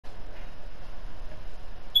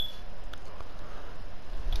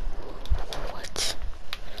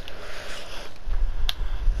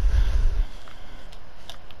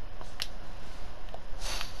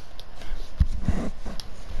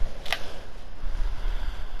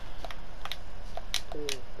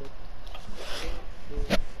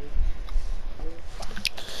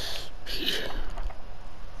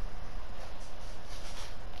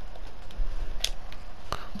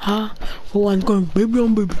Oh, I'm going baby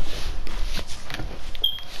on baby.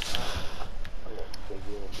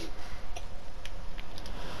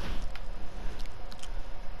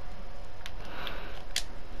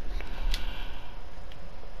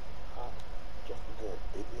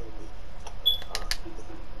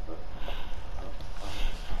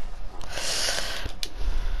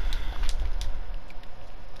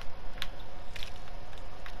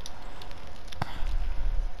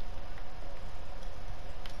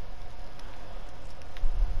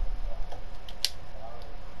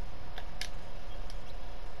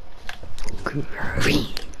 Green.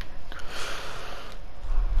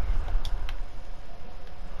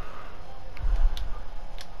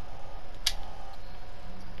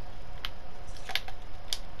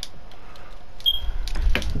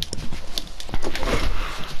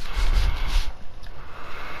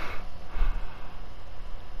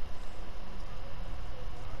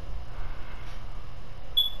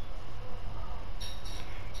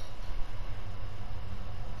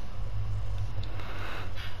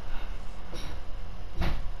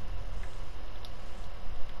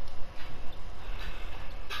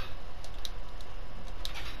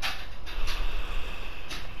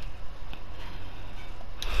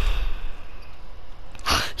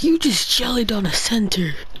 You just jellied on a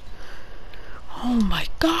center. Oh my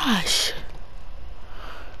gosh.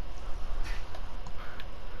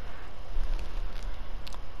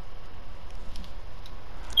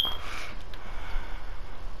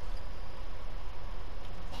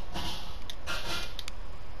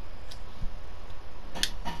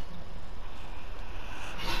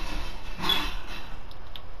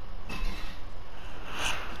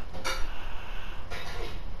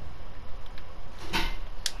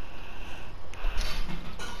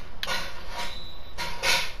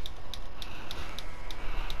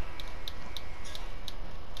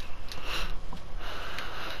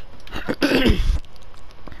 Green.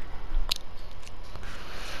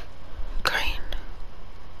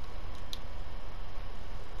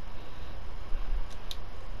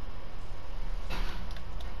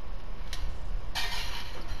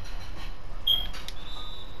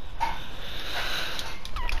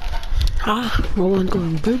 Ah, no one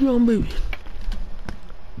going baby on baby.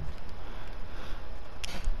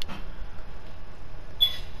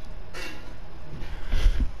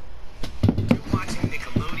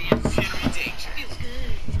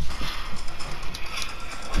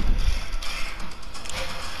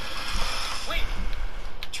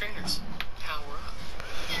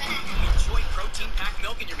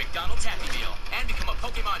 Milk in your McDonald's Happy Meal and become a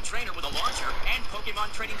Pokemon trainer with a launcher and Pokemon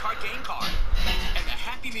trading card game card. And the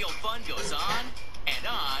Happy Meal fun goes on and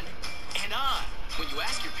on and on when you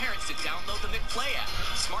ask your parents to download the McPlay app.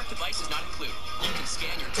 Smart device is not included. You can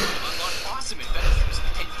scan your code to unlock awesome adventures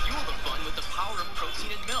and fuel the fun with the power of protein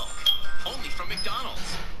and milk. Only from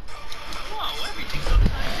McDonald's. Whoa, everything's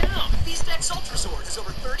upside down. Beast-X Ultra Sword is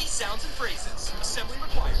over 30 sounds and phrases. Assembly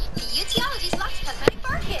required. Beautyology's Luxe Cosmetic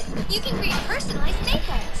Bar Kit. You can create personalized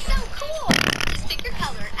makeup. So cool! Just pick your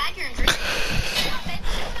color, add your ingredients, shop it,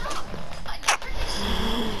 ship it off. Fun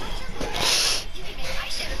you can make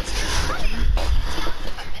eyeshadows just for it.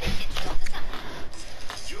 Beautyology Cosmetic Kit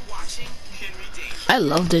self-assembled. You're watching Henry Danger. I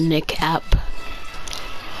love the Nick app.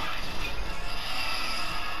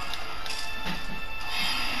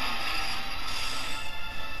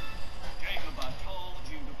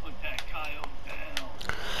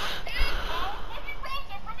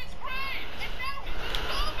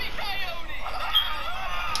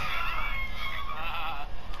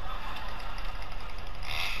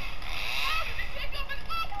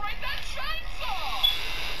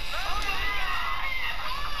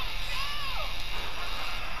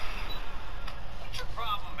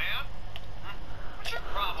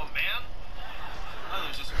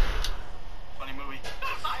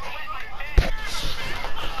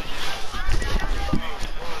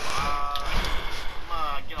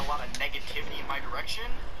 Negativity in my direction.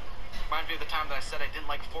 Reminds me of the time that I said I didn't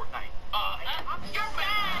like Fortnite. You're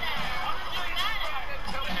bad.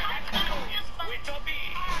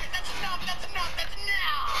 That's enough. That's enough.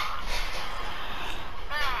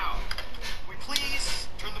 Now, we please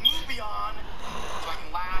turn the movie on so I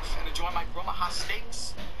can laugh and enjoy my Omaha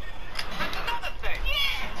steaks. That's another thing.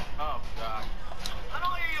 Yeah. Oh God. Not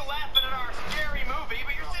only are you laughing at our scary movie,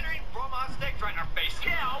 but you're sitting there eating Omaha steaks right in our face.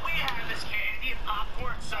 Yeah, all we have is candy and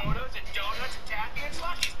popcorn, sodas and donuts and taffy and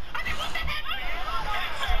slushies. I mean, what the heck, man?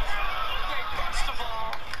 Okay, first of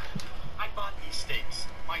all, I bought these steaks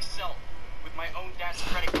myself with my own dad's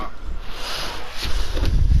credit card.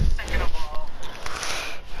 Second of all,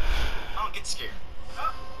 I don't get scared.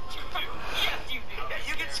 You do? Yes, you do. Yeah,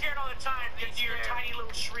 you get scared all the time because you're a tiny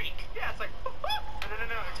little shriek. Yeah, it's like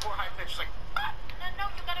and she's like, ah! No,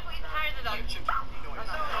 you gotta go eat higher than that. I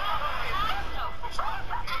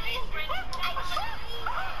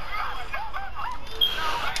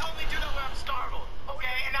only do that when I'm startled.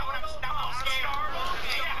 Okay, and now when I'm scared. Startled?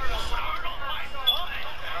 Startled by what?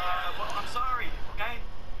 Well, I'm sorry, okay?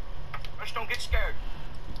 Just don't get scared.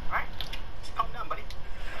 Alright? Just calm down, buddy.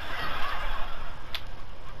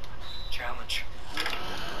 Challenge.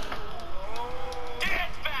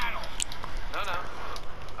 Dance battle! No.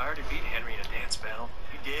 I already beat Henry in a dance battle.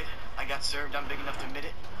 You did? I got served. I'm big enough to admit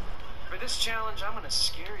it. For this challenge, I'm gonna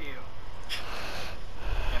scare you.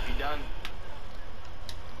 Can't be done.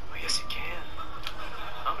 Oh, yes, it can.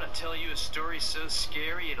 I'm gonna tell you a story so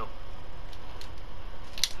scary it'll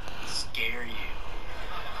scare you.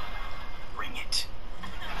 Bring it.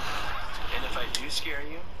 And if I do scare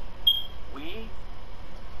you, we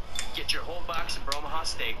get your whole box of Bromaha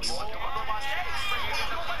steaks. Bromaha steaks.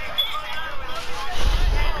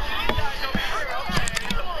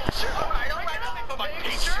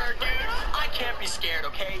 Dude. I can't be scared,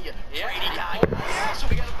 okay? You Brady guy. Yeah, so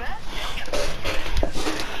we got a bet?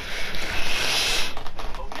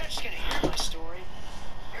 But we're not just gonna hear my story.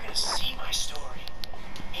 You're gonna see my story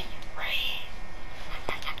in your brain.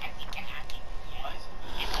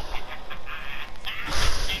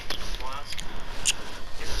 What?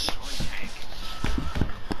 It's a story tank.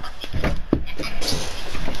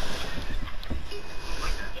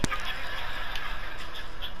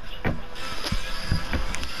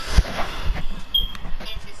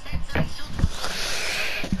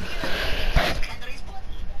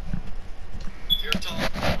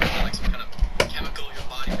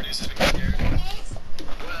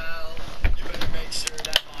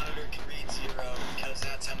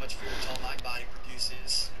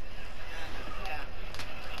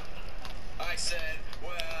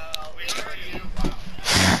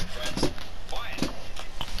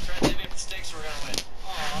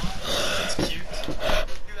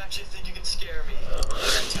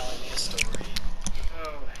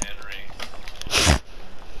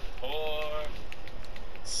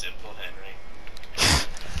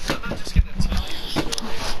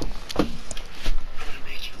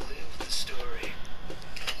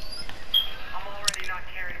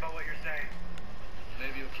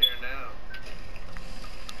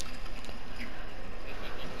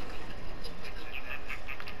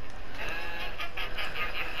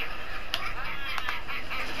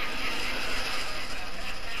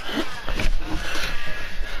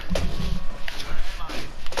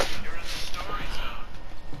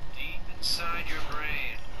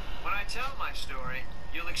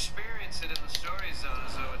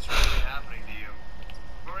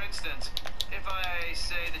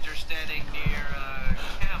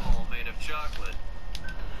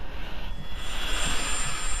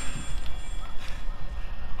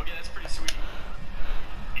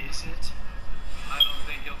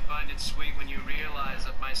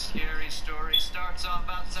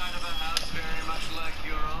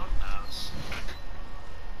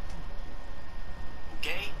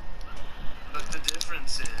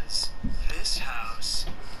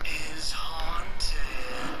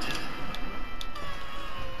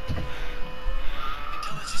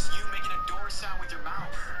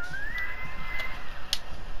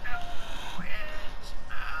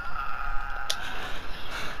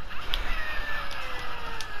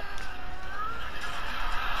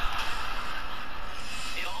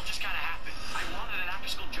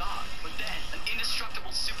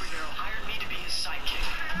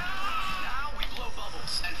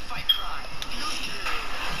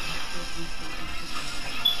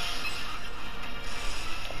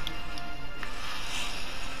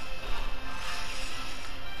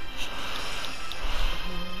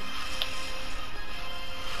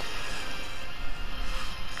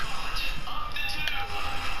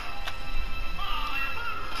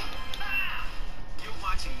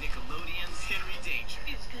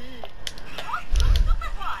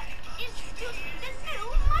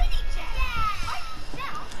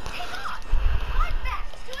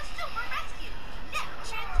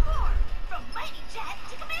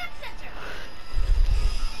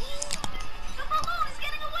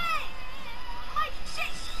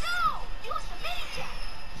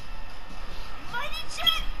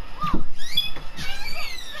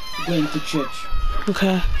 Going to church.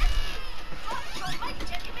 Okay.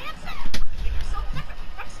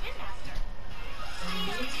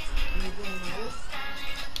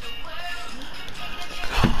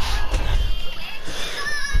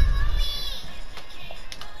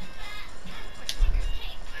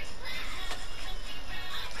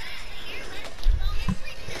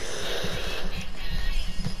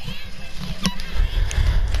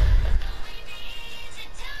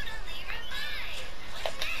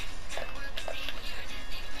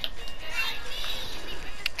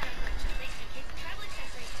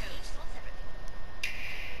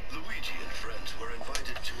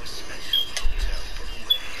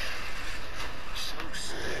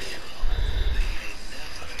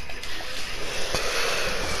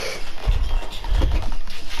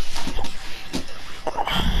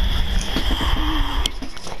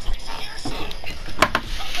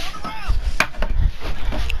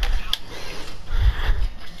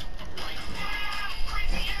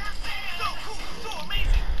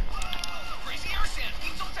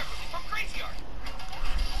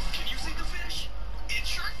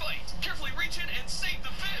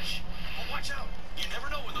 watch out. You never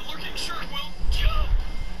know when the lurking shark will jump.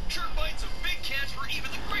 Shark bites a big catch for even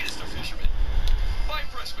the greatest of fishermen. By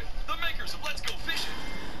Pressman, the makers of Let's Go Fishing.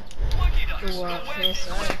 Lucky Ducks, the wacky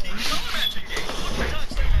color matching game. Lucky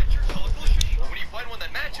Ducks that match your colorful shade. When you find one that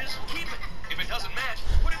matches, keep it. If it doesn't match,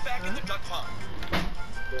 put it back in the duck pond.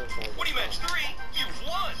 When you match 3, you've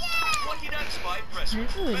won. Lucky Ducks by Pressman.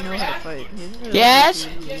 He doesn't really know how to fight. He's really Yes?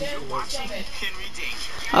 You're watching Henry Danger.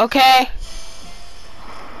 Okay.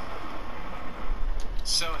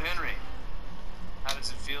 So, Henry, how does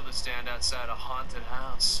it feel to stand outside a haunted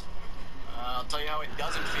house? I'll tell you how it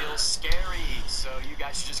doesn't feel scary. So you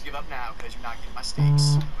guys should just give up now because you're not getting my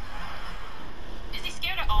steaks. Is he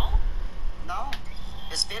scared at all? No.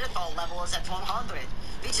 The Spirital level is at 100,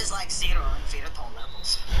 which is like 0 in Spirital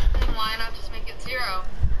levels. Then why not just make it 0?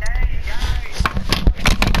 Hey, guys!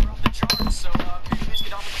 We're off the charts, so can you please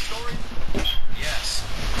get on with the story? Yes.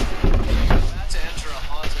 You're about to enter a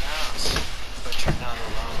haunted house, but you're not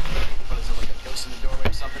alone. What is it, like a ghost in the doorway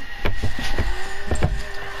or something?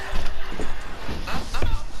 No,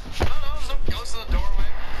 some ghost in the doorway.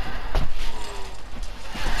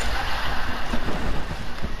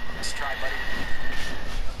 Let's try, buddy.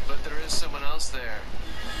 But there is someone else there.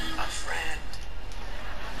 A friend.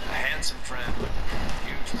 A handsome friend with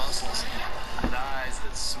huge muscles and eyes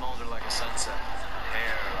that smolder like a sunset,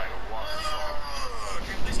 hair like a waterfall. Can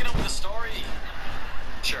you please get on with the story?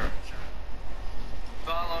 Sure.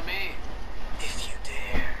 Follow me, if you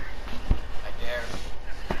dare. I dare.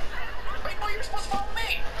 Wait, no, you're supposed to follow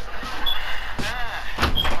me.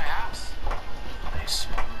 It's my house. They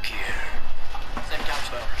spookier. Same couch,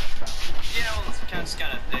 though. Yeah, well, the couch is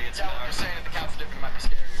kind of big. It's I was saying that the couch different might be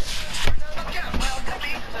scarier. Okay, welcome to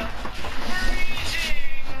greetings.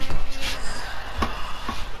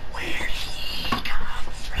 Where he come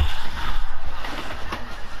from?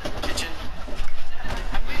 Kitchen.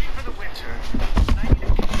 I'm leaving for the winter. I need a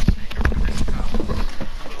caretaker for this house.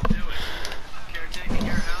 We'll do it. Caretaking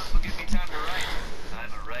your house will give me time to write.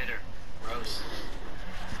 I'm a writer. Gross.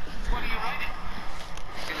 What are you writing?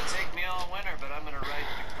 It's gonna take me all winter, but I'm gonna write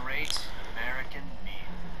The Great American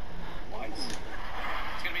Meme. What?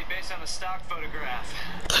 It's gonna be based on a stock photograph.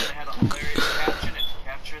 It's gonna have a hilarious caption and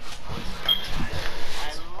capture the poet's dark side.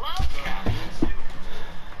 I love captions.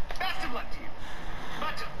 Best of luck to you.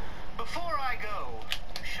 But before I go,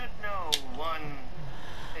 you should know one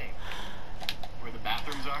thing. Where the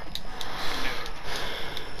bathrooms are? No.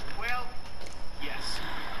 Well, yes.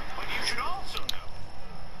 But you should also know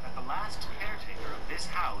that the last caretaker of this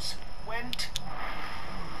house went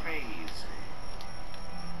crazy.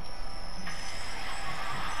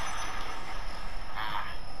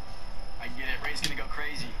 I get it. Ray's gonna go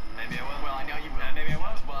crazy. Maybe I will. Well, I know you will. Maybe I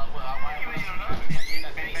was. Well,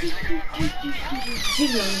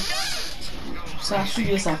 Ça a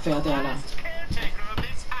suivi sa affaire là.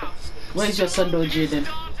 Where's your son, though, Jaden?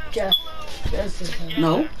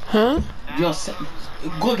 No? Huh?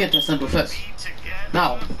 Go get your son first.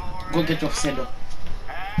 Now, go get your son.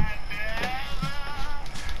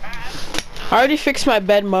 I already fixed my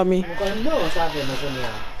bed, mommy.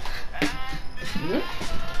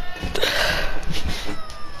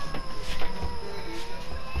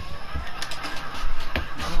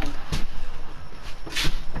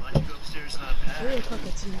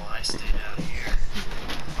 Well, I stayed out here.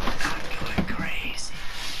 I'm going crazy.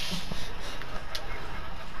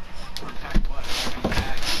 Unpack what?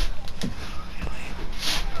 Unpack.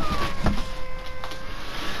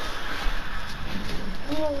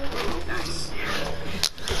 Really? Nice.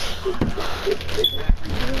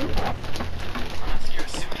 Your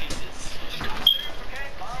suitcases. Okay,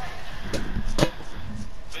 fine.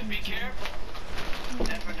 But be careful.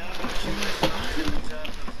 Never know what you might find on top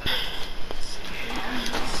of the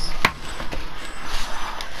stairs.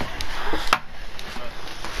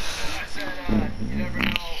 I said, you never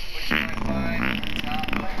know what you might find on top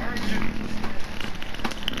of the urchin.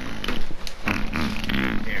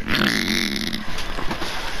 Here.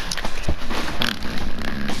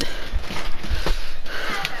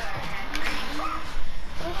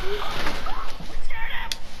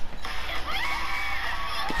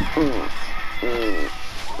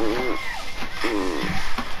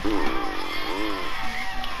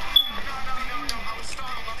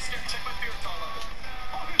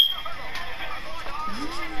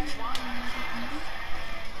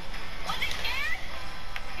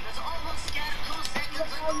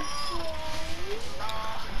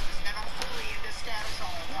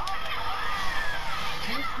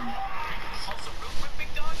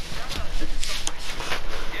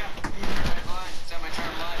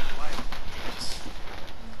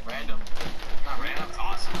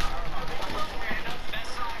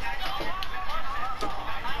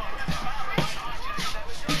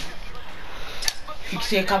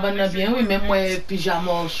 Se cabane nan bien, oui, men mwen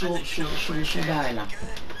pijama sou bae la.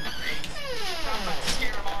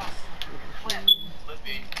 Scare him off.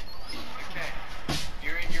 Flippy. Okay.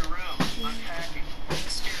 You're in your room, unpacking.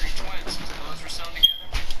 Scary twins. Clothes were sewn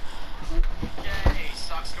together. Okay.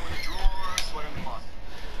 Socks go in the drawer, sweater in the closet.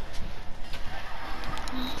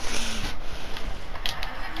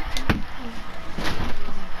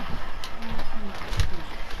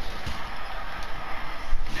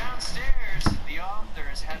 Downstairs, the author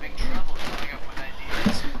is having trouble coming up with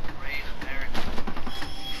ideas. Great American.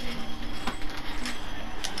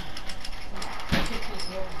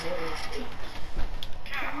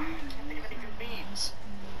 God, I can't think of any good memes.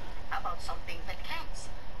 How about something that counts?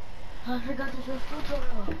 I forgot to show photo.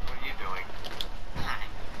 What are you doing?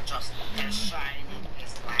 I'm just shining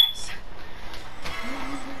his glass.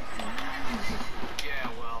 Yeah,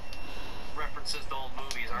 well, references to old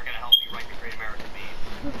movies aren't gonna help me write the Great American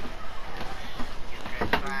Meme. You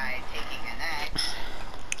could try taking an axe,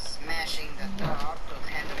 smashing the door to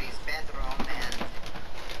Henry's bedroom, and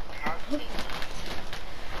hurting.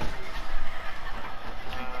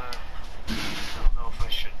 I don't know if I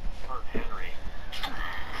should hurt Henry.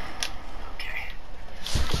 Okay.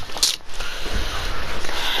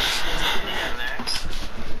 An axe.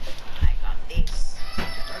 I got this.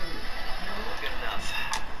 Good enough.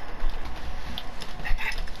 Hey,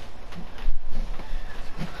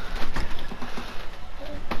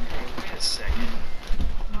 wait a second.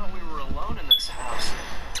 I thought we were alone in this house.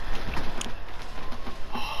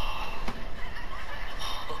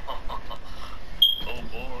 Oh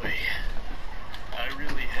boy. I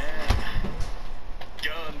really have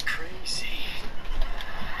gone crazy.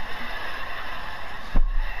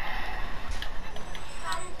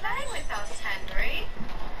 Come play with us, Henry.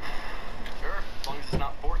 Sure, as long as it's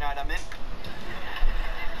not Fortnite, I'm in.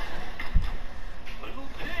 Little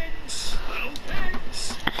pigs, let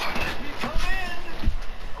me come in.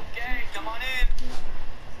 Okay, come on in.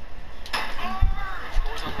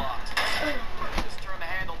 Door's unlocked. Just turn the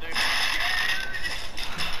handle, dude.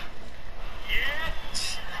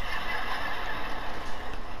 Yet.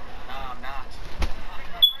 No, I'm not.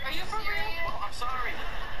 Are you for real? Oh, I'm sorry.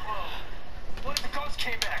 Whoa. What if the ghost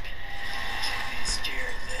came back? Can't be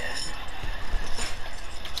scared, Beth.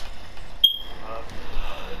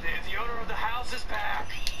 The owner of the house is back.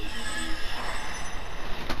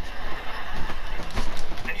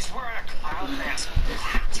 And he's wearing a clown mask.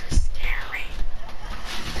 Clowns are scary.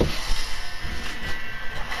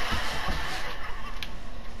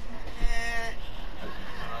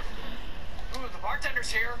 Ooh, the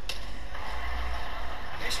bartender's here.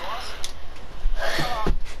 Hey, Schwartz.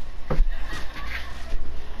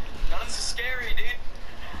 None of this is scary, dude.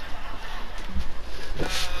 You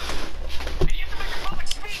have to make a public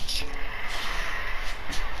speech.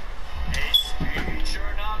 A speech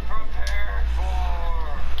you're not prepared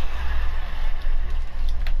for.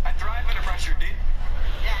 I thrive under pressure, dude.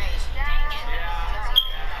 Yeah.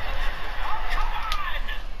 Oh, come on!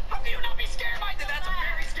 How can you not be scared by that? That's a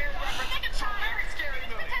very scary reference. It's a very scary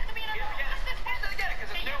movie. Yeah, get it,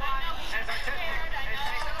 because it's new on, and it's artistic,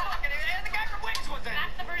 and the guy from Wings was in it.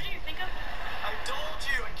 That's the version you think of? I told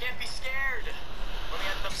you, I can't be scared. Let me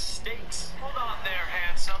get them steaks. Hold on there,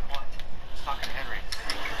 handsome. What? Talking to Henry.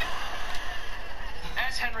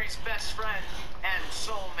 As Henry's best friend and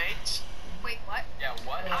soulmate. Wait, what? Yeah,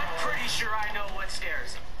 what? I'm pretty sure I know what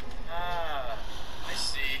scares him. Ah, I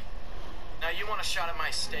see. Now you want a shot at my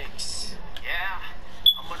steaks. Yeah,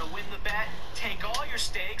 I'm gonna win the bet, take all your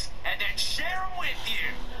steaks, and then share them with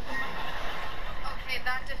you. Okay,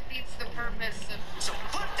 that defeats the purpose of... So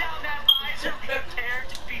put down that visor, prepare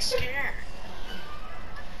to be scared.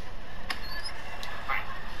 Alright,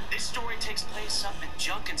 this story takes place up in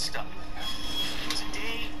Junkenstuck. It was a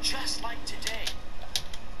day just like today.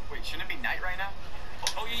 Wait, shouldn't it be night right now?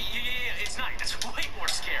 Oh, yeah, it's night. That's way more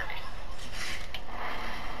scary.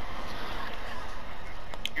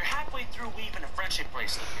 You're halfway through weaving a friendship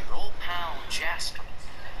bracelet with your old pal Jasper,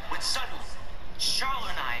 when suddenly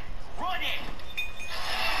Charlotte and I run in.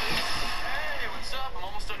 Hey, what's up? I'm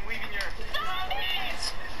almost done weaving your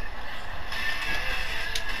zombies.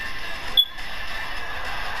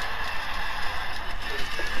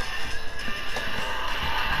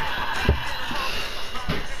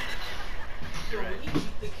 You're right.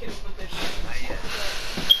 Not yet.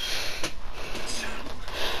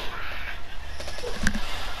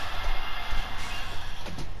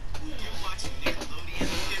 You're watching Nickelodeon.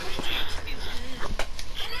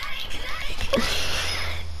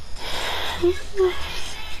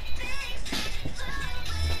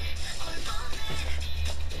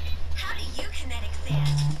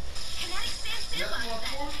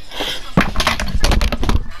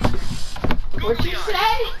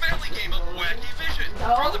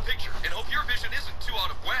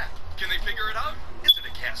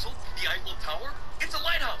 Castle, the Eiffel Tower. It's a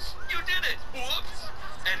lighthouse. You did it. Whoops.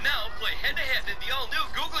 And now play head-to-head in the all-new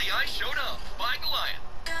Googly Eyes Showdown by Goliath.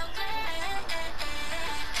 A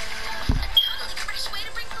totally fresh way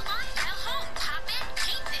to bring salon style home. Pop it,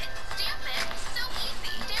 paint it, stamp it. So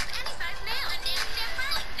easy. Stamp any size nail. A nail stamper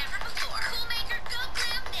like never before. Cool Maker Go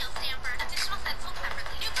Glam Nail Stamper. Additional sets sold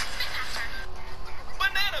separately. New from Spin Master.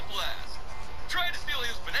 Banana Blast. Try to steal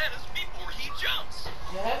his bananas before he jumps.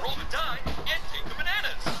 Roll the die and take the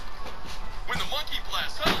bananas. When the monkey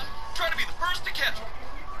blasts off, try to be the first to catch him.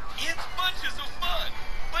 It's bunches of fun.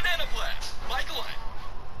 Banana Blast by Goliath.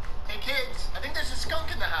 Hey kids, I think there's a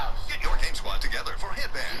skunk in the house. Get your game squad together for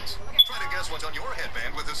headbands. Try to guess what's on your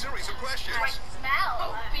headband with a series of questions. I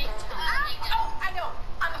smell. Big time. Oh, I know.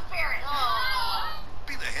 I'm a ferret. Oh.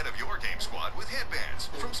 Be the head of your game squad with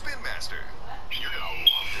headbands from Spin Master. You're gonna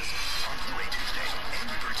love this. On Blu-ray Tuesday,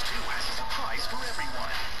 Angry Birds 2 has a surprise for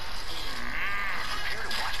everyone. Prepare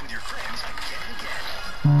to watch with your friends again and again.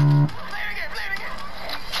 Play it again, play it again.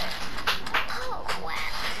 Oh, wow.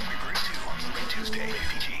 Angry Birds 2 on Blu-ray Tuesday,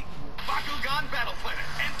 PG. Bakugan Battle Planet.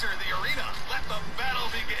 Enter the arena. Let the battle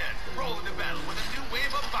begin. Roll into battle with a new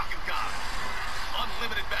wave of Bakugan.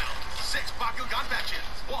 Unlimited battle. 6 Bakugan matches.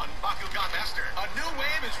 1 Bakugan Master. A new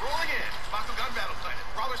wave is rolling in. Bakugan Battle Planet.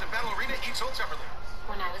 Brawlers and Battle Arena each sold separately.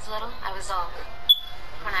 When I was little, I was all.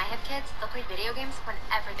 When I have kids, they'll play video games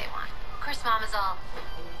whenever they want. Of course, Mom is all.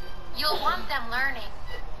 You'll want them learning.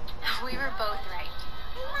 We were both right.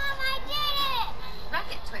 Mom, I did it.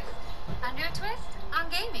 Rocket Twist. A new twist on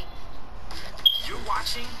gaming. You're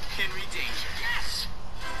watching Henry Danger. Yes!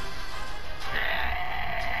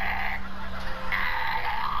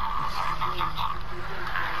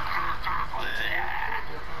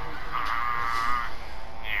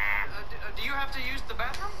 Do you have to use the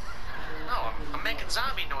bathroom? No, I'm making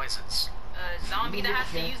zombie noises. A zombie that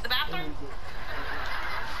has to use the bathroom?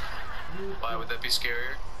 Why would that be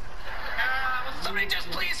scarier? Will somebody just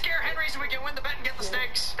please scare Henry so we can win the bet and get the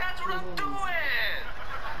stakes? That's what I'm doing!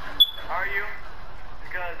 Are you?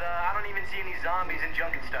 Because I don't even see any zombies and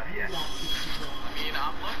junk and stuff yet. I mean,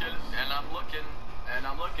 I'm looking, and I'm looking, and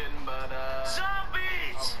I'm looking, but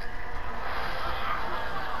Zombies!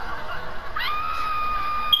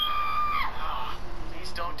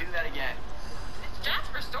 Please don't do that again. It's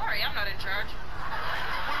Jasper's story. I'm not in charge.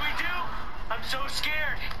 What do we do? I'm so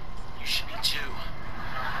scared. You should be too.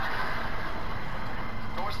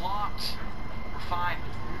 Door's locked. We're fine.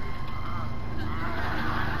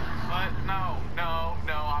 But no,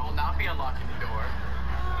 I will not be unlocking the door.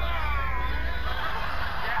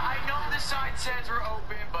 Yeah, I know the sign says we're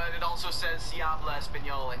open, but it also says Si habla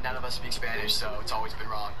español, and none of us speak Spanish, so it's always been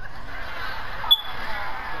wrong.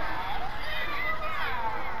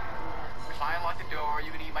 If I unlock the door, are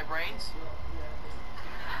you gonna eat my brains?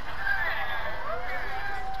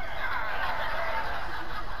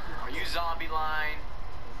 Are you zombie line?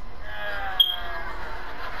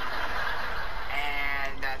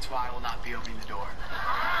 And that's why I will not be opening the door.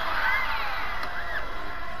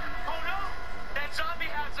 Oh no! That zombie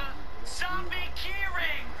has a zombie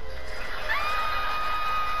keyring!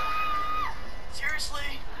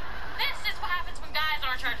 Seriously? This is what happens when guys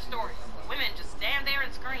are in charge of stories. Women just stand there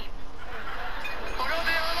and scream. Oh no,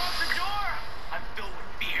 they unlocked the door! I'm filled with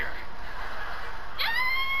fear.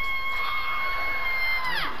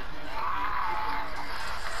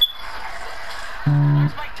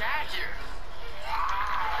 Where's my dad here?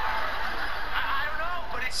 I don't know,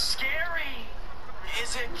 but it's scary.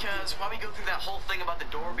 Is it? Because why we go through that whole thing about the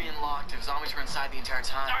door being locked if zombies were inside the entire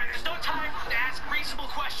time? Alright, there's no time to ask reasonable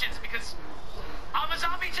questions because I'm a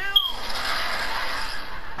zombie too!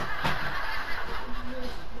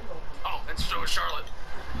 Oh, and so is Charlotte.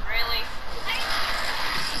 Really?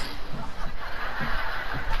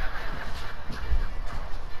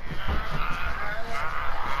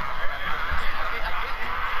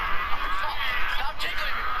 Stop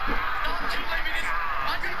tickling me! Stop tickling me!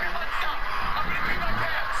 I'm gonna be stop! I'm gonna pee my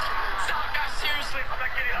pants! Stop, guys, seriously! I'm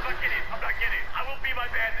not kidding. I will pee my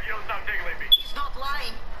pants if you don't stop tickling me. He's not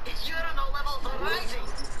lying. His urinal levels are rising.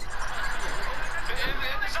 The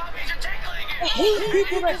zombies are tickling it! I hate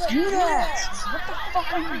people that do that! What the fuck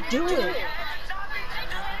are you doing?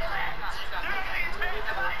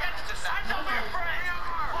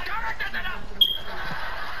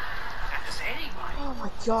 Oh my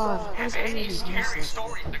god, why is anybody doing this?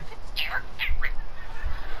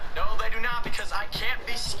 No, they do not, because I can't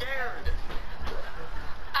be scared.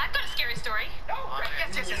 I've got a scary story.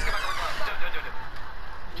 Yes, come on.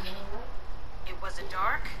 It was a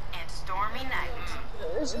dark and stormy night.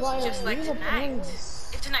 This is why Just I like need a tonight. brain.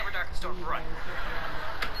 If tonight were dark and stormy, right?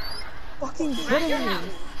 Fucking kidding me.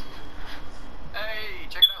 Hey,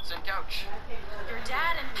 check it couch. Your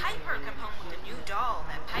dad and Piper come home with a new doll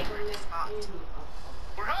that Piper just bought.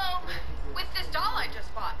 We're home! With this doll I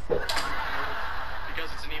just bought. Because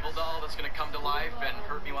it's an evil doll that's gonna come to life and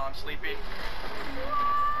hurt me while I'm sleeping.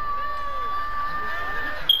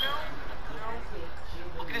 No.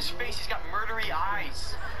 Look at his face, he's got murdery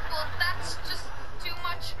eyes. Well, that's just too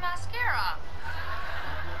much mascara.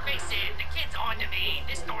 Face it, the kid's on to me.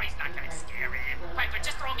 This story's not gonna scare him. Piper,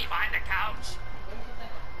 just throw me behind the couch.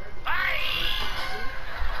 Bye!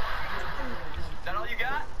 Is that all you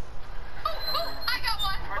got? Oh, I got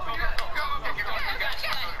one.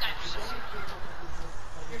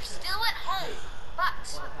 You're still at home,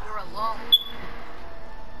 but you're alone.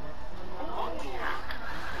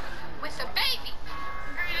 With a baby.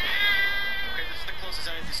 Okay, this is the closest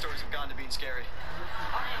any of these stories have gotten to being scary.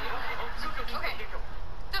 Okay.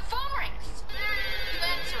 The phone rings. You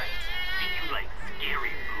answer it. Do you like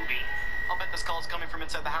scary movies? I'll bet this call's coming from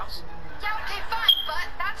inside the house. Yeah, okay, fine, but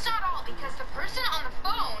that's not all, because the person on the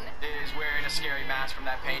phone... Is wearing a scary mask from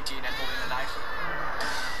that painting and holding a knife.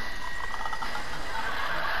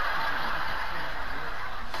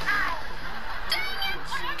 Dang it!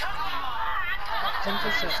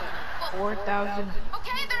 10%. 4,000.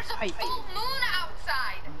 Okay, there's a Height. full moon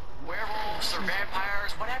outside. Werewolves or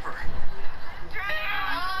vampires, whatever.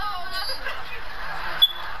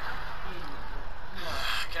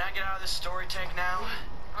 Can I get out of this story tank now?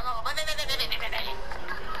 I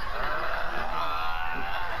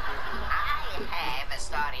have a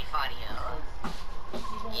story for you.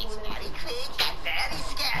 It's very quick and very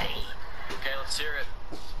scary. Okay, let's hear it.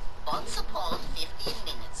 Once upon 15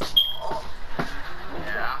 minutes ago,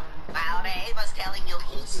 Yeah. while Ray was telling you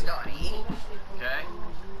his story, Okay.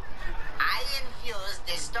 I infused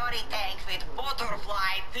the story tank with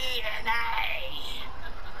butterfly DNA.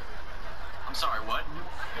 I'm sorry, what?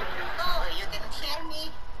 Oh, you didn't hear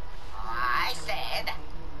me? I said,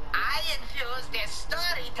 I infused the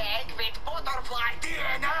story tank with butterfly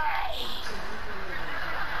DNA.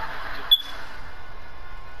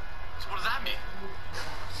 So what does that mean?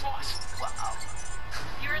 Well,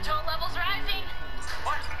 Uretol levels rising.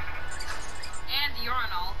 What? And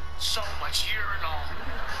urinal. So much urinal.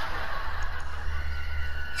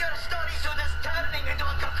 your story so this turning into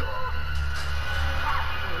a cocoon.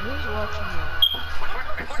 Who's watching that?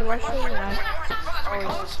 So why should you ask?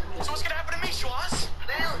 So what's gonna happen to me, Schwaz?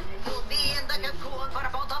 Well, you'll be in the cocoon for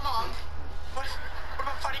about a month. What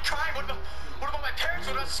about fighting crime? What about my parents?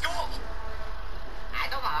 What about school? I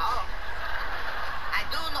don't know. I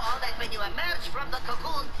do know that when you emerge from the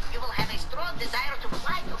cocoon, you will have a strong desire to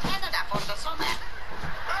fly to Canada for the summer.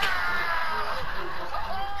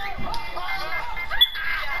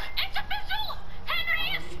 It's official!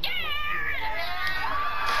 Henry is scared!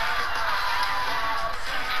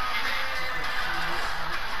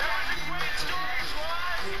 That was a great story,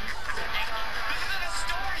 Schwaz! This isn't a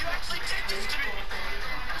story, you actually did this to me!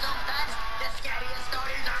 Sometimes the scariest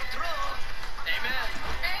stories are true. Amen.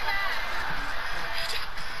 Amen!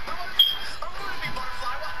 I want to be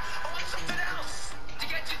butterfly. I want something else to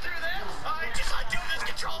get you through this. I do this.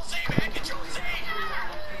 Control Z, man. Control Z.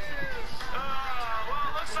 Well,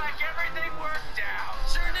 looks like everything worked out.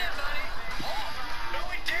 Sure did, buddy. Oh, no,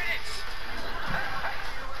 we didn't. Hey,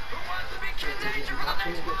 who wants to be Kid Danger for the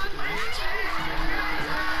next month?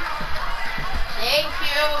 Thank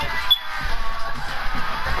you.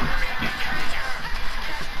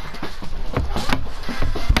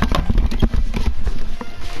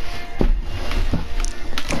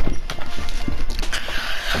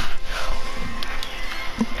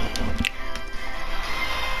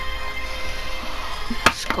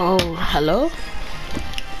 Let's go. Hello?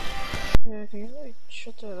 Yeah, can you like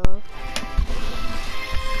shut that off?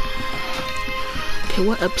 Okay,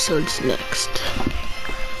 what episode's next?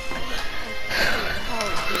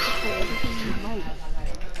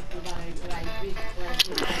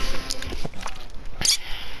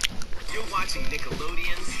 You're watching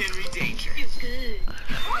Nickelodeon's Henry Danger.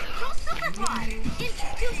 Orbital Superfly!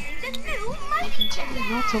 Introducing the new Mighty Jet!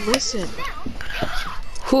 Not to listen.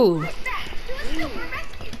 Who? Back to a super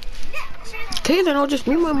rescue! Now, Okay, then I'll just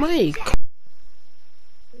mute my mic.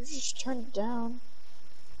 You just turn it down.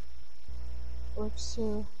 Works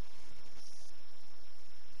too.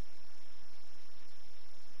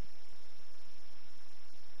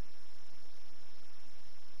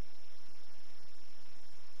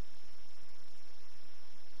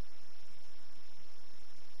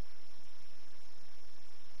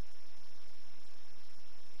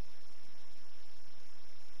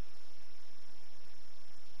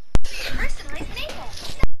 personalized maple!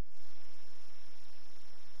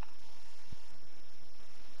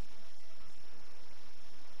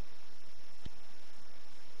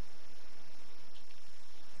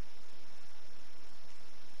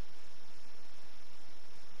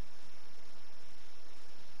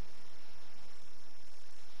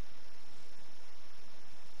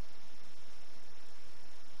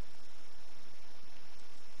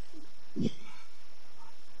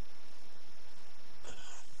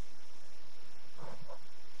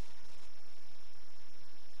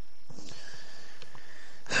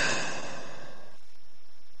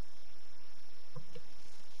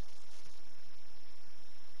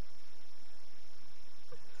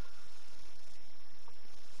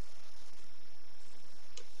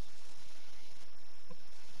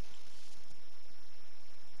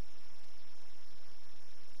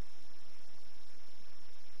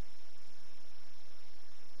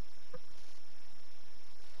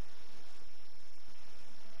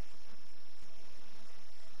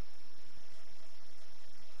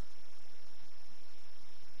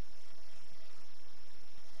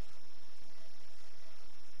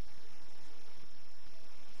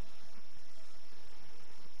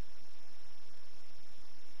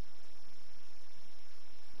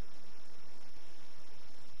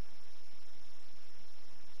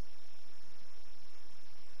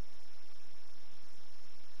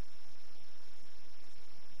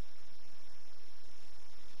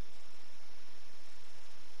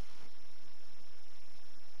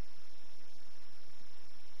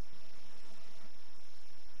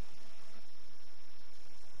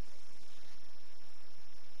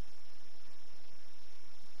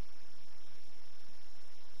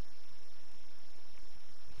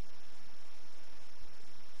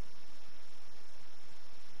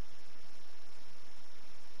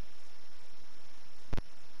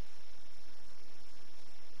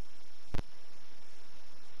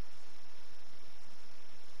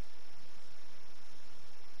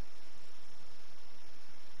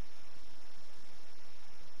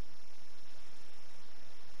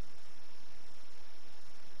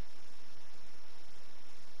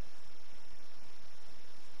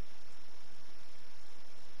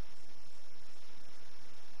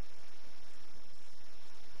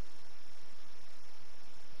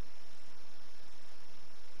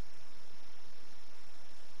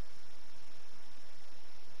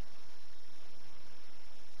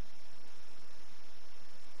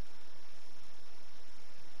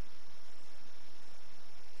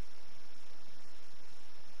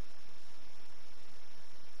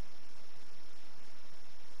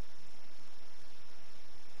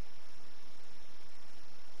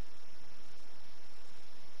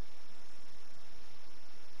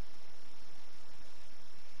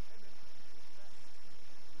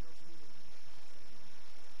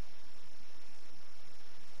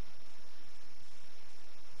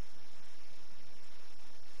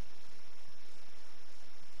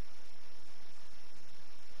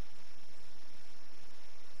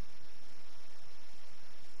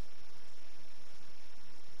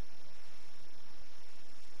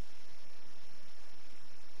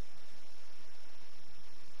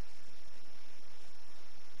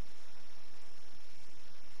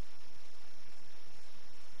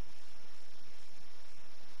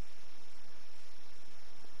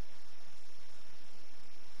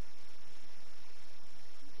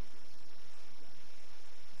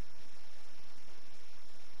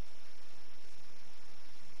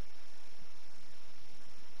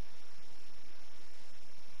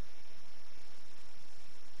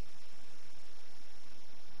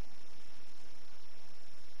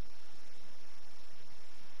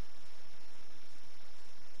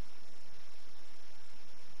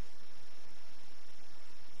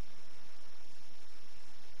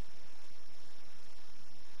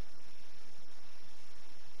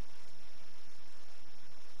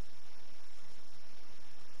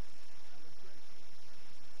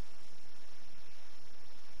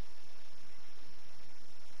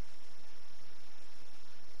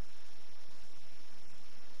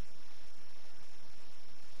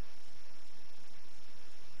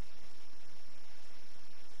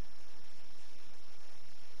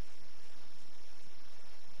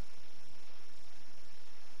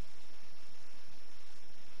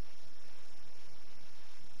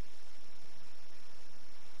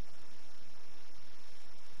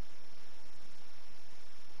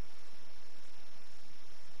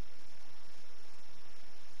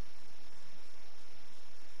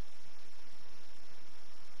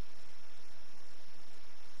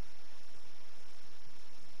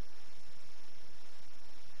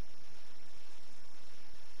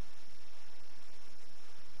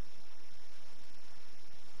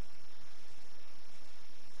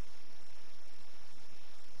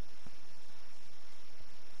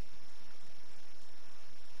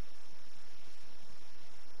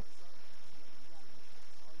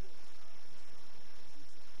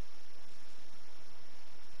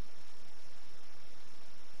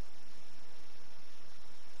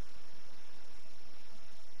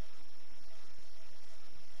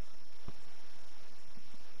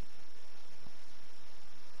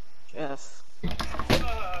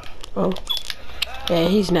 Oh. Yeah,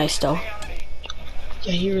 he's nice though.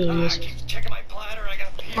 Yeah, he really is.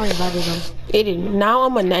 I invited him. Aiden, now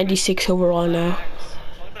I'm a 96 overall now.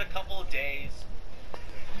 Only been a couple of days.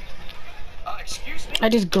 Excuse me? I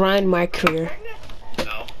just grind my career.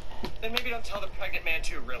 No. Then maybe don't tell the pregnant man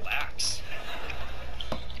to relax.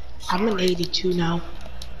 I'm an 82 now.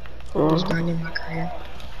 I was grinding my career.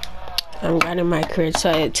 I'm grinding my career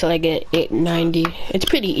till I get 890. It's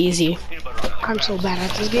pretty easy. I'm so bad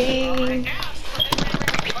at this game.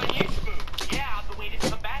 Yeah, but when you didn't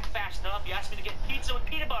come back fast enough, you asked me to get pizza with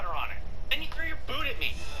peanut butter on it. Then you threw your boot at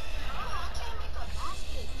me.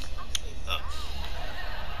 I'll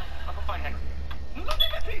go find Henry. Don't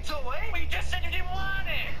take my pizza away! Well, you just said you didn't want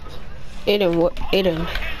it! Aiden, what? Aiden.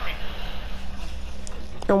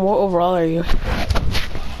 And what overall are you?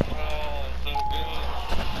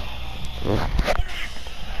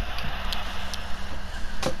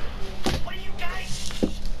 What are you guys?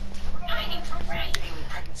 Hiding from Ray. Alien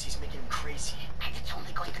pregnancy's making him crazy. And it's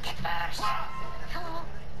only going to get worse. Hello?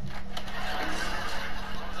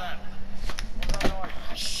 What was that? What's that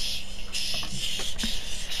noise?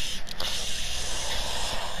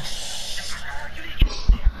 You need to get in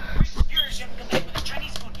there. Where's the Furies? You haven't come back with the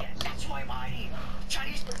Chinese food yet. That's why I'm hiding.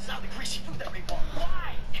 Chinese food is not the greasy food that we want.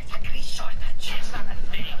 Why? It's a grease shortage. It's not a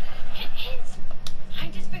thing. It is. I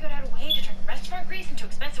just figured out a way to turn restaurant grease into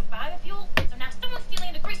expensive biofuel, so now someone's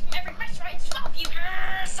stealing the grease from every restaurant and stop you.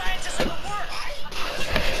 Science doesn't work.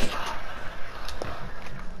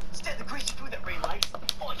 Instead of the greasy food that Ray likes,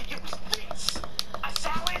 all you get was this. A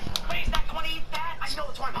salad? Ray's not going to eat that. I know,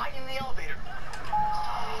 that's why I'm hiding in the elevator.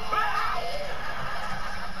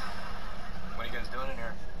 What are you guys doing in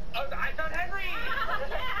here? Oh, I found Henry.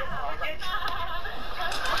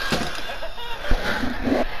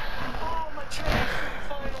 Oh, my trash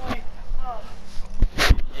finally.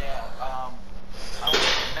 Yeah, I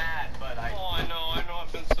wasn't mad, but Oh, I know,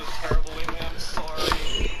 I've been so terrible lately, I'm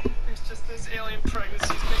sorry. It's just this alien pregnancy's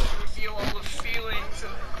making me feel all the feelings.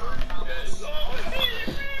 It's not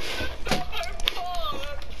my fault.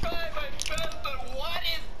 I'm trying my best, but what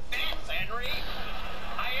is this, Henry?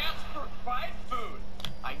 I asked for fried food.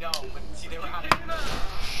 I know, but see, they were out of...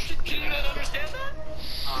 Can you not understand that?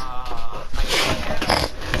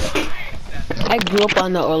 I grew up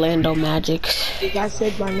on the Orlando Magic. You guys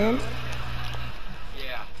said my name?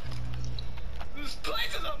 Yeah. This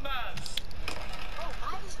place is a mess.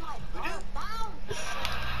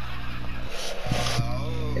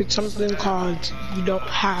 It's something called you don't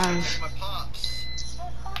have. My pops.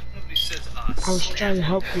 Nobody says us. I was trying to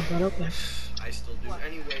help you, but okay. I still do.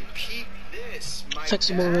 Anyway, keep this. My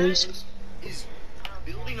Flexible dad release. is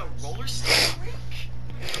building a roller skating rink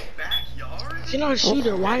in the backyard. You're not a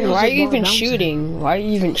shooter. Why Why are is you it even bouncing? shooting? Why are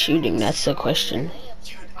you even shooting? That's the question.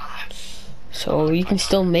 So you can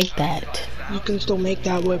still make that. You can still make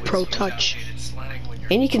that with Pro Touch.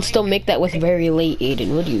 And you can still make that with very late,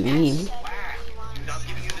 Aiden. What do you mean?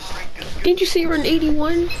 Didn't you say you were an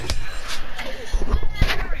 81?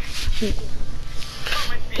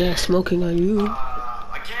 Yeah, smoking on you.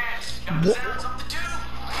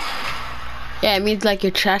 Yeah, it means like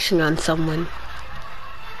you're trashing on someone.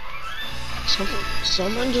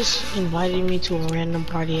 Someone just invited me to a random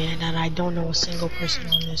party and I don't know a single person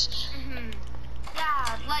on this.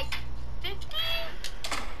 Yeah, like 50?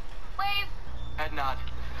 Wave. Head nod.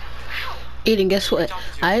 Aiden, guess what?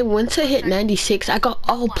 Once I hit 96, I got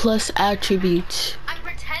all plus attributes. I'm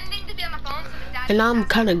pretending to be on the phone so the dad. And now I'm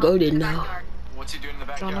kinda goated now. What's he doing in the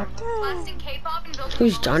backyard? Blasting K-pop and building.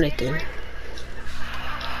 Who's Jonathan?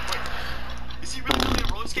 Is he really building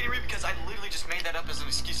a roller skating rink? Because I literally just made that up as an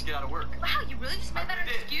excuse to get out of work. Wow, you really just made that an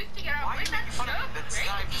excuse to get out Why of are you work? making fun of me? That's Great.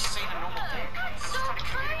 not, I'm just saying a normal thing. I'm just trying to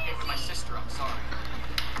communicate with my sister. I'm sorry.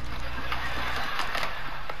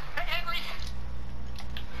 Hey, Henry!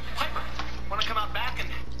 Piper, wanna come out back and...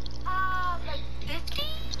 Like 50?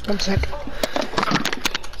 1 second.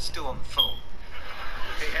 Still on the phone.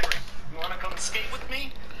 Hey, Henry, you wanna come skate with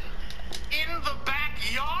me? In the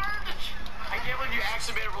backyard? I can't believe you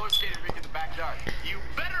actually made a roller skating rink in the backyard. You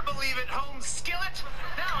better believe it, home skillet.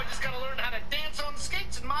 Now I just gotta learn how to dance on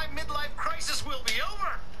skates and my midlife crisis will be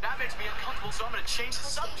over. That makes me uncomfortable, so I'm gonna change the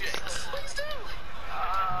subject. Please do.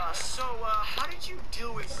 How did you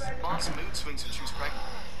deal with Mom's mood swings when she was pregnant?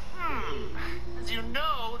 As you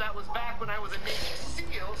know, that was back when I was a Navy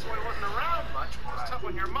SEAL, so I wasn't around much, which was tough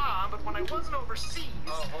on your mom, but when I wasn't overseas...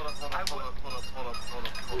 Oh, hold up.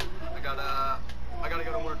 I gotta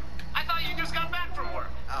go to work. I thought you just got back from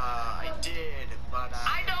work. I did, but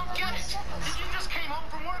I don't get it. If you just came home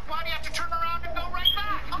from work, why do you have to turn around and go right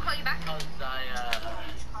back? I'll call you back. Cause How's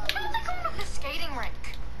it going with the skating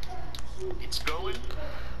rink? It's going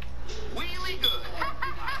Wheelie good.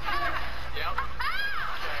 Yep.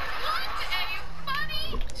 What a funny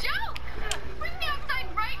joke! Bring me outside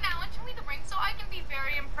right now and show me the ring so I can be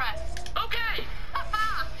very impressed. Okay.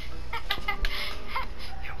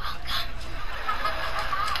 You're welcome.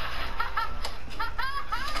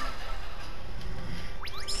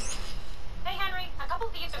 Hey, Henry, a couple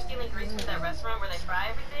thieves are stealing grease from that restaurant where they fry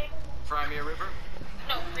everything. Fry me a river?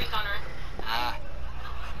 No, grease on her. Ah.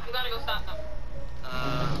 You gotta go stop them.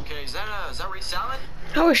 Okay, is that Ray salad?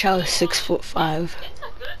 I wish I was 6'5". It's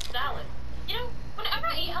a good salad. You know, whenever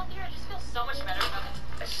I eat healthier, I just feel so much better about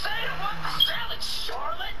it. Say it was the salad,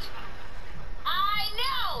 Charlotte. I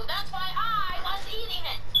know! That's why I was eating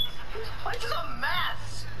it! This place is a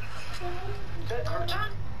mess. That her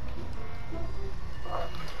turn?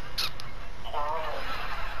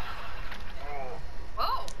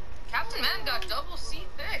 Whoa, Captain Man got double C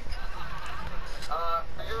thick.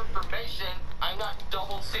 For your information, I'm not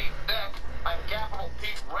double C thick. I'm capital P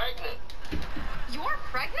pregnant. You're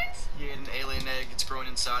pregnant? He ate an alien egg. It's growing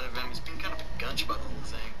inside of him. He's being kind of a gunch about the whole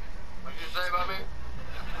thing. What did you say about me?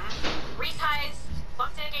 Grease heist,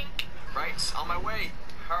 clock ticking. Right, on my way.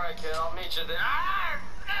 Alright, kid, I'll meet you there.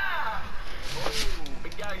 Oh,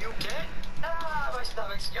 big guy, you okay? My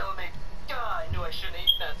stomach's killing me. I knew I shouldn't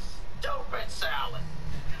eat that stupid salad.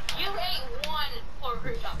 You ate one floor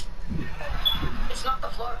crouton. It's not the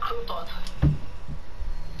floor crouton.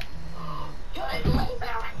 You're a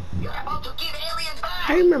laser. You're about to give aliens back.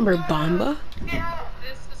 I remember Bomba. Yeah.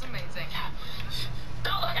 This is amazing.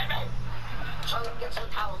 Don't look at me. Charlotte, get some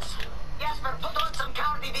towels. Jasper, put on some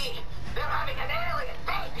Cardi B. They're having an alien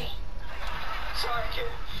baby. Sorry, kid.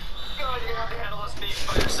 Go ahead, you're gonna have to handle this beef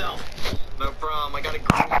by yourself. No problem. I got a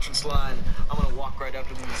great entrance line. I'm gonna walk right up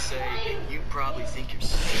to them and say, you probably think you're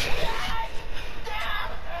sick.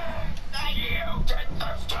 You did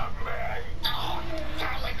this to me. Oh,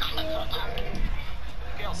 Charlie,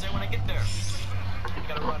 Okay, I'll say when I get there.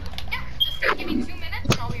 Gotta run. Yeah, just give me 2 minutes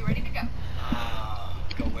and I'll be ready to go.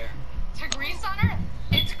 Go where? To Grease on Earth.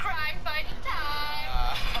 It's crime fighting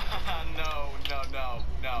time. No.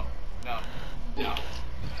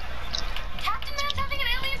 Captain Man's having an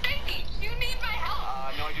alien baby. You need my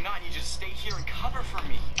help. No, I do not. I need you to stay here and cover for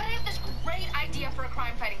me. But I have this great idea for a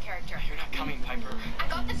crime fighting character. You're not coming, Piper. I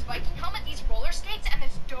got this Viking helmet, these roller skates, and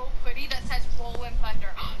this dope hoodie that says Rollin' Thunder.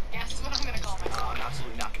 Guess what I'm gonna call myself? I'm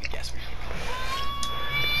absolutely not gonna guess what you're gonna call.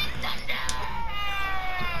 Thunder!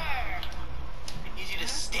 I need you to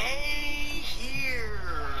stay here.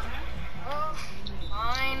 Oh,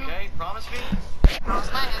 fine. Okay, promise me?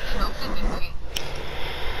 Cross my head and hope to victory.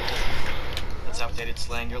 That's outdated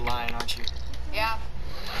slang. You're lying, aren't you? Yeah,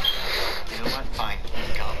 You know what? Fine.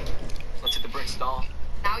 Come. Let's hit the bricks, doll.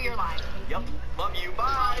 now you're lying. Yep. Love you.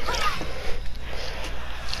 Bye.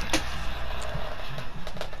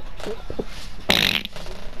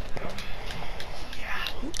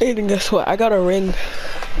 Hey, and guess what? I got a ring.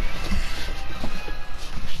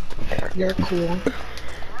 You're cool.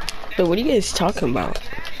 So what are you guys talking about?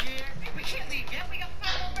 We can't leave yet. We got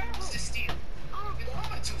 5 more barrels to steal. Oh, you're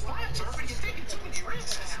going too far, Turf, but you're taking too many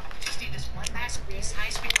risks. We just need this one last piece. High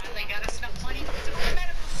speed while they got us enough money to go to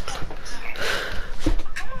medical school.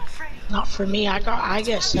 Come on, Freddy. Not for me. I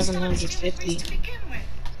get 750. To begin with.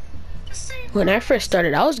 Just say When I first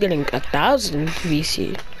started, I was getting 1,000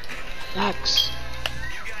 VC. That's.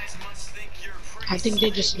 You guys must think you're pretty I think they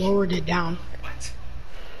just lowered it down. What?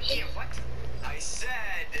 here, what? I said,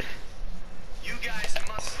 you guys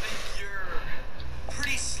must think you're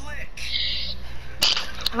pretty slick.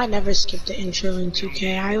 I never skipped the intro in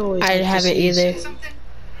 2K. I always. I like to haven't see- either. Something?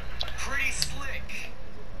 Pretty slick.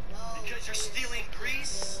 Because you're stealing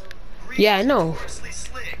grease. Grease Yeah, I is know. notoriously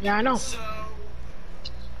slick. Yeah, I know. So,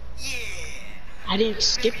 yeah. I didn't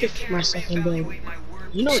skip it for my second build.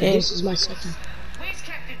 You know Same. this is my second. Where's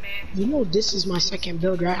Captain Man? You know this is my second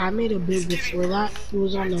build, right? I made a build before that. He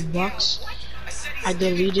was on the Bucks. I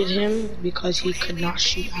deleted him because he could not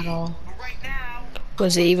shoot at all. Right now,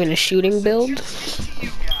 Was it even a shooting build? You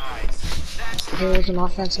guys. That's He was an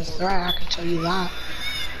offensive threat, I can tell you that.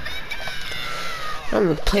 I'm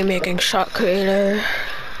a playmaking shot creator.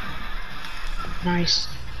 Nice.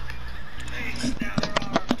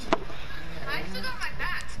 I still got my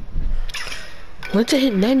bat. Once I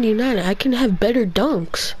hit 99, I can have better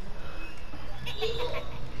dunks. Okay,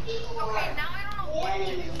 now I don't know what to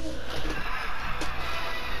do.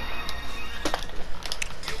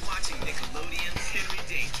 You're watching Nickelodeon's Henry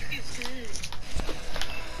Danger.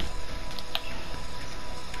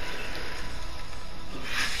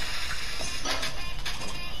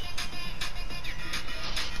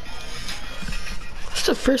 What's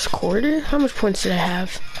the first quarter? How much points did I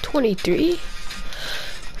have? 23?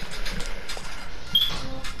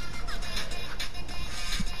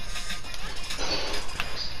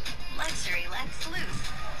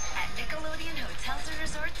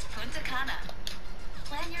 Tropicana.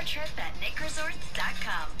 Plan your trip at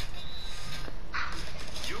nickresorts.com.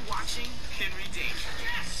 You're watching Henry Danger.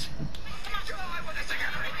 Yes! Come on, I want to sing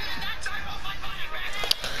Henry. That's I want my money back.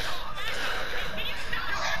 Can you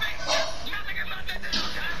stop? You hear me? Nothing about this is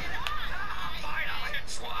okay. Fine, I'll hit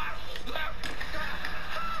swat.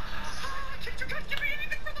 Can't you guys give me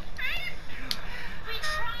anything for the pain? We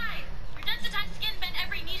tried. Your desensitized skin bent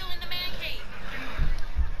every needle in the man cave.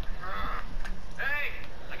 Hey,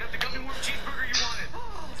 I got the gummy worm cheeseburger you wanted.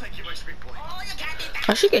 Oh, thank you, my sweet boy. Oh, you can't be back.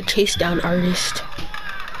 I should get chased down artist.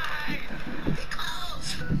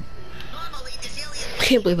 I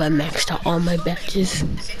can't believe I maxed out all my badges. Since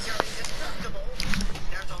you're indestructible,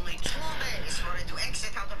 there's only 2 ways for it to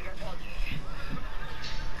exit out of your body.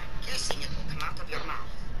 I'm guessing it will come out of your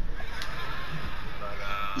mouth. But,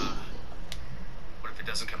 what if it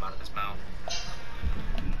doesn't come out of his mouth?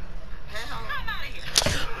 Hell, I'm out of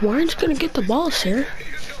here. Warren's gonna get the ball, sir.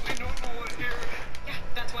 Yeah,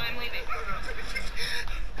 that's why I'm leaving.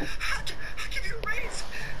 I'll give you a raise.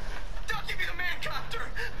 Don't give me the man copter.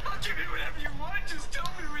 I'll give you whatever you want. Just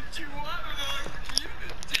tell me what you want and I'll give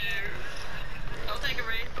it to you. I'll take a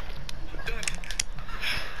raise.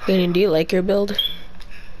 Done. And do you like your build?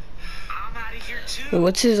 I'm out of here too.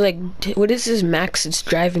 What's his like? What is his max? It's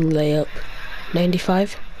driving layup.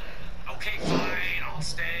 95. Okay, fine. I'll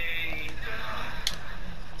stay.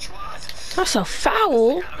 Schwaz. That's a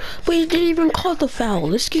foul. But he didn't even call the foul.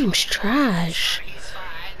 This game's trash. he's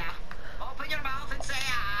fine. Now, open your mouth and say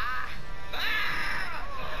ah.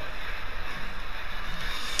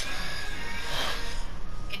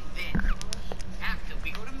 And then, after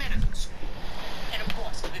we go to medical school, and of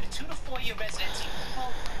course, with a 2 to 4 year residency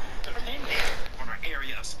program, from then on our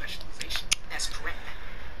area of specialization. That's correct.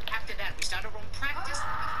 After that, we start our own practice.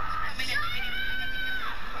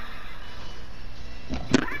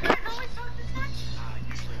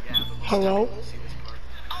 Usually, yeah. But Hello?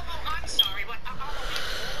 Oh, I'm sorry. What? I'll be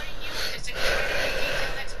boring you with this incredibly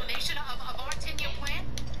detailed explanation of our 10-year plan?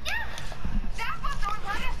 Yeah. Zap us or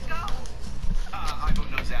let us go. I vote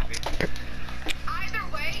no zapping. Either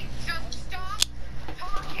way, just stop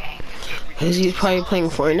talking. Is he probably playing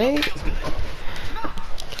Fortnite?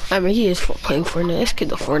 I mean, he is playing Fortnite. This kid,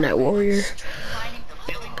 the Fortnite warrior.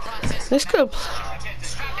 This kid.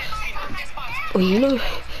 Well, you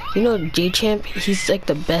know, J-Champ. He's like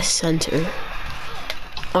the best center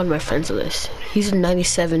on my friends list. He's a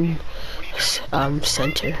 97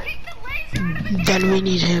 center. Then we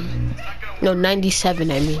need him. No,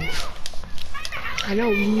 97. I mean, I know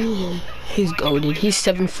we need him. he's goated. He's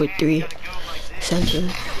 7'3" center.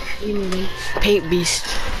 We need him. Paint beast.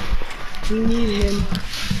 We need him.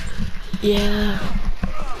 Yeah.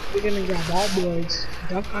 We're gonna grab all boards.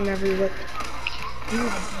 Dunk on every look. We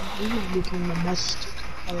might become the best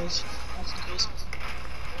players. That's the case.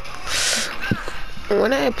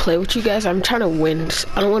 When I play with you guys, I'm trying to win.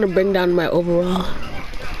 I don't want to bring down my overall.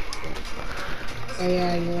 Oh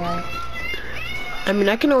yeah, you're right. I mean,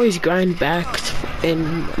 I can always grind back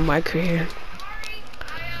in my career.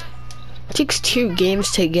 It takes 2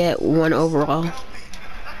 games to get 1 overall.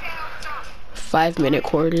 5-minute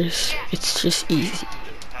quarters. It's just easy.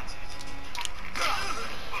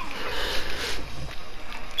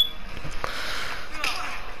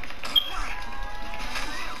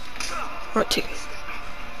 Or 2.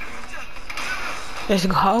 Let's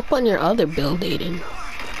go hop on your other build, Aiden.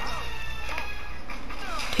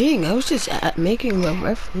 Dang, I was just making a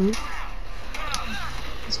reference.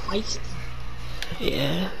 It's feisty.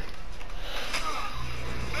 Yeah.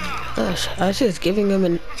 Gosh, I was just giving him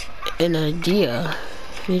an idea.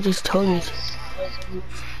 He just told me.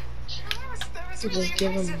 Just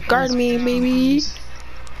give him Guard me, baby.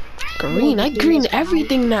 Green. I green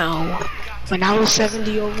everything now. When I was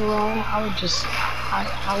 70 overall, I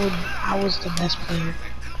was the best player.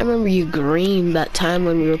 I remember you green that time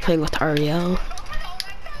when we were playing with Ariel.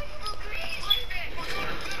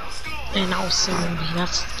 And I was 70,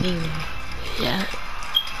 that's the thing. Yeah.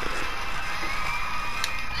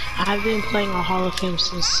 I've been playing a Hall of Fame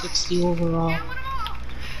since 60 overall.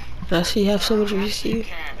 That's why you have so much VC.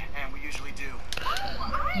 And we usually do.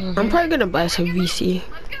 I'm probably gonna buy some VC.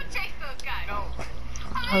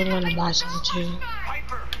 I'm gonna buy some too.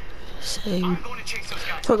 Same.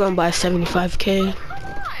 We're gonna buy 75K.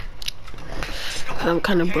 I'm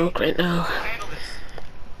kind of broke right now.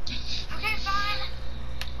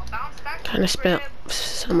 Kind of spent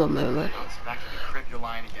some of my money.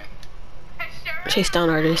 Chase down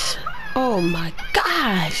artists. Oh my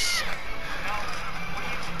gosh!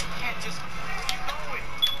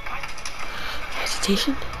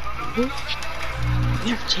 Hesitation?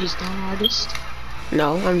 Yeah, chase down artist.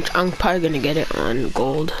 No, I'm probably gonna get it on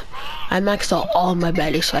gold. I maxed out all my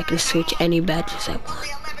badges so I can switch any badges I want.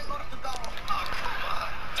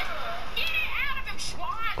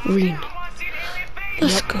 Green.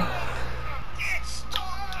 Let's go.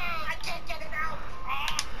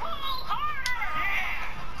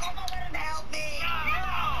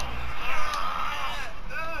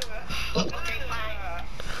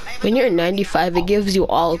 When you're at 95, it gives you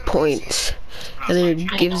all points, and then it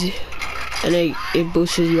gives you, and it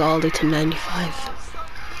boosts you all the way to 95.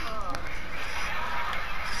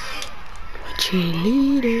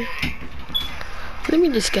 Cheerleader. Let me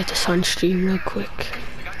just get this on stream real quick.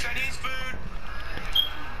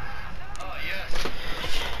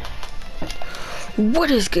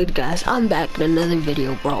 What is good, guys? I'm back with another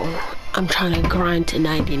video, bro. I'm trying to grind to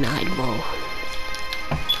 99, bro.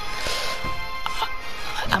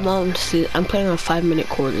 I'm playing on 5-minute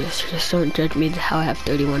quarters. Just don't judge me how I have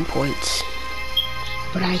 31 points.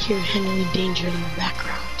 But I hear Henry Danger in the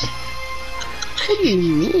background. What do you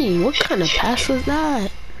mean? What kind of pass was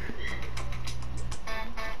that?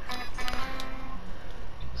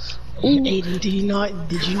 Aiden, did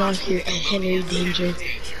you not hear Henry Danger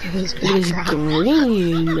in his background? It was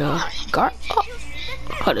green.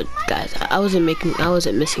 Hold on, guys. I wasn't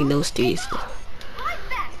missing those threes.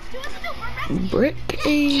 Brick,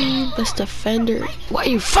 best defender. Why are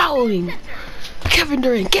you fouling? Kevin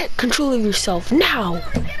Durant, get control of yourself now.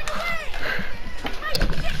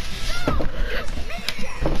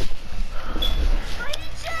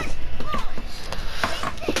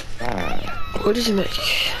 What is my?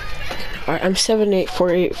 Alright, I'm 7-8 for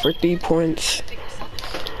 8 for 3 points.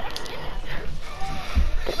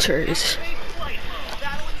 Turns.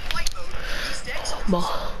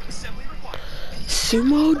 Ball.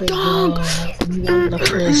 Sumo dog. We won the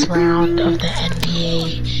first round of the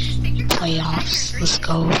NBA playoffs. Let's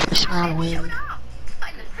go. First round win.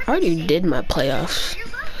 I already did my playoffs.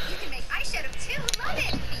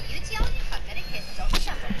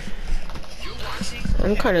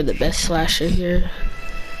 I'm kind of the best slasher here.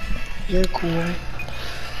 You're cool.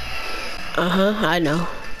 I know.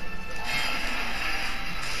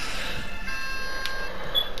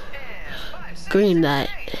 Green that.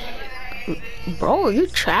 Bro, you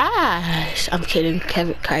trash. I'm kidding.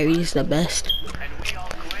 Kyrie's the best.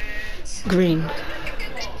 Green.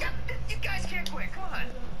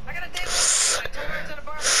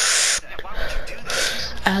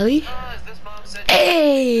 Ali?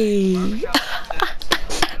 Hey!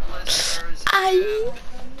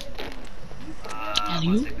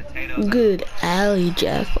 Good alley,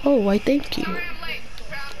 Jeff. Oh, why thank you.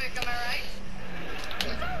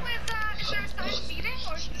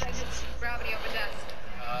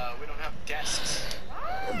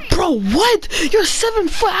 Bro, what? You're 7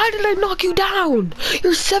 foot. How did I knock you down?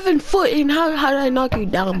 You're 7 foot, and how did I knock you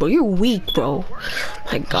down, bro? You're weak, bro.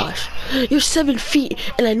 My gosh. You're 7 feet,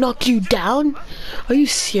 and I knocked you down? Are you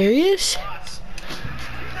serious?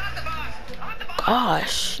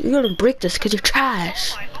 Gosh, you're gonna break this because you're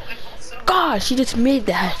trash. Gosh, you just made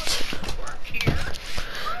that.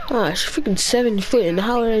 Gosh, freaking 7 foot, and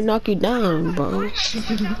how did I knock you down, bro?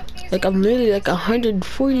 Like, I'm literally like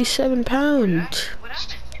 147 pounds.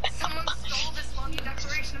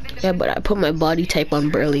 Yeah, but I put my body type on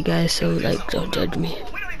Burley, guys, so, like, don't judge me.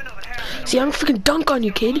 See, I'm freaking dunk on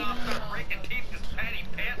you, kid.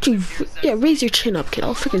 Dude, yeah, raise your chin up, kid.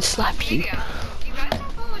 I'll freaking slap you.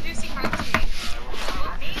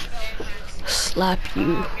 Slap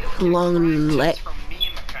you, long leg.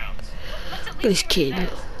 Look at this kid,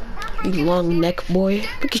 you long neck boy.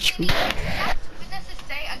 Look at you,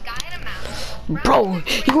 bro.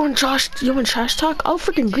 You want trash talk? I'll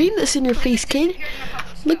freaking green this in your face, kid.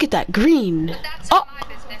 Look at that green. Oh,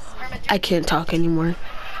 I can't talk anymore.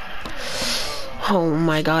 Oh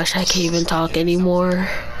my gosh, I can't even talk anymore.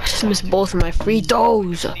 I just missed both of my free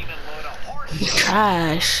throws. You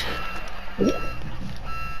trash.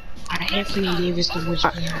 Anthony Davis the worst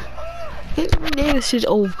player. Anthony Davis is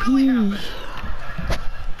OP.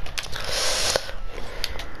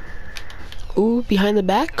 Ooh, behind the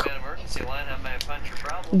back.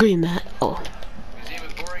 Green that. Oh.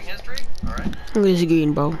 Look at this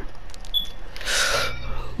green, bro.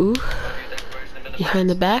 Ooh. Behind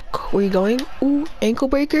the back. Where you going? Ooh, ankle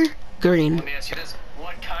breaker. Green.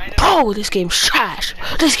 Bro, this game's trash.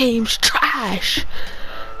 This game's trash.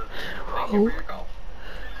 Bro.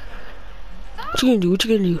 What you gonna do? What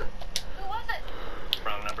you gonna do?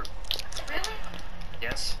 Wrong number. Really?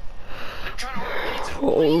 Yes.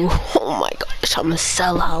 Oh my gosh, I'm a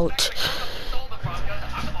sellout.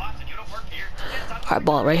 Alright,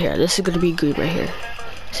 ball right here. This is gonna be green right here.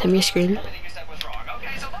 Send me a screen.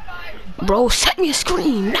 Bro, set me a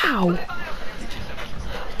screen now.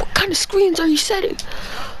 What kind of screens are you setting?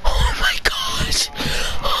 Oh my gosh.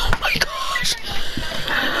 Oh my gosh.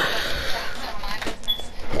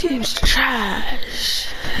 Game's trash.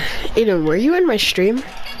 Aiden, were you in my stream?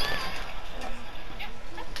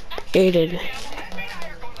 Aiden.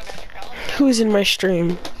 Who is in my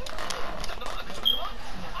stream?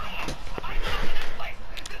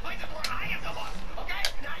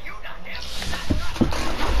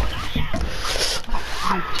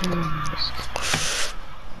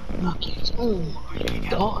 Nuggets. Oh my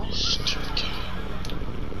gosh.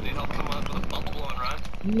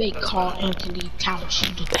 You make Carl Anthony Towns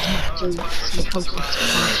shoot the deep through the post.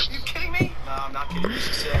 Are you kidding me? No, I'm not kidding.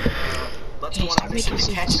 She said, let's go on a mission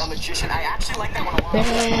to catch a magician. I actually like that one a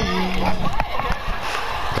lot.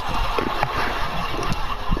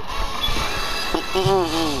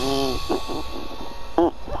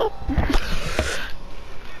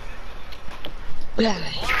 Yeah.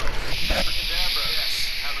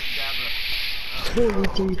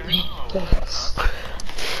 43 points.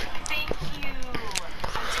 Thank you.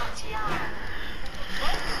 Tatiana.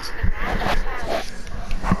 Welcome to the Magic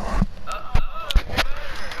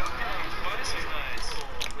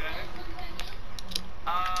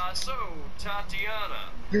Palace. So,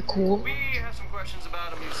 Tatiana. You're cool. We have some questions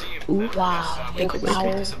about a museum. Ooh, wow. Make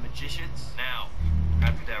Wow. some magicians. Now,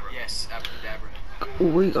 abracadabra. Yes, abracadabra.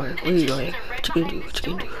 Where you going? Where you going? What you gonna do? What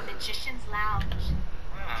you gonna do? The Magician's Lounge.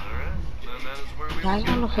 Alright, then that is where we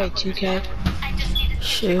I wanna play 2K. I just need to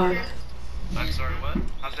Sure. I'm sorry, what?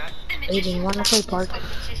 How's that? Aiden, wanna play Park? Oh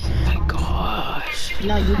my gosh.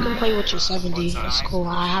 No, you can play with your 70. It's cool.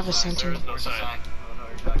 I have a center. No sign.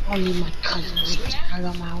 Only my cousins. I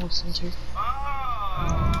got my own center.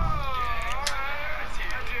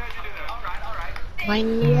 Why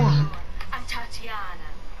not? I'm Tatiana.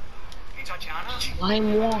 Hey, Tatiana. Why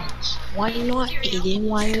not? Why not, Aiden?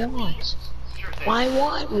 Why not? Why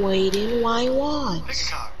what, Aiden? Why Pick a not?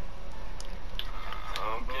 card.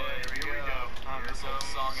 Okay, here we go. This old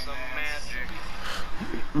song and dance.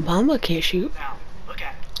 Magic. Mama can't shoot. Now, look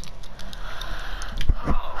at it.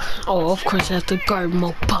 Oh, of course I have to guard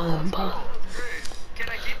Mo Bamba. Can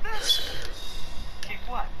I keep this? Keep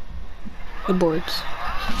what? Good boards.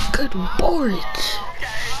 Good boards.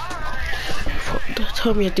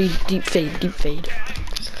 Tell me I do deep fade, deep fade.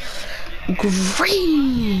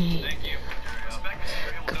 Green.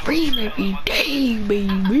 Green every day,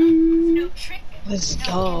 baby. Let's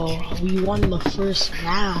go. We won the first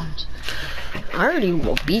round. I already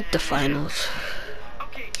beat the finals.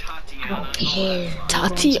 Okay, I Tatiana. don't care.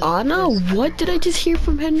 Tatiana? What did I just hear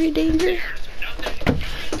from Henry Danger?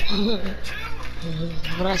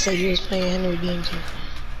 What I said, he was playing Henry Danger.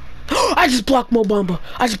 I just blocked Mo Bamba.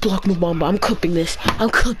 I just blocked Mo Bamba. I'm clipping this. I'm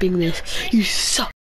clipping this. You suck.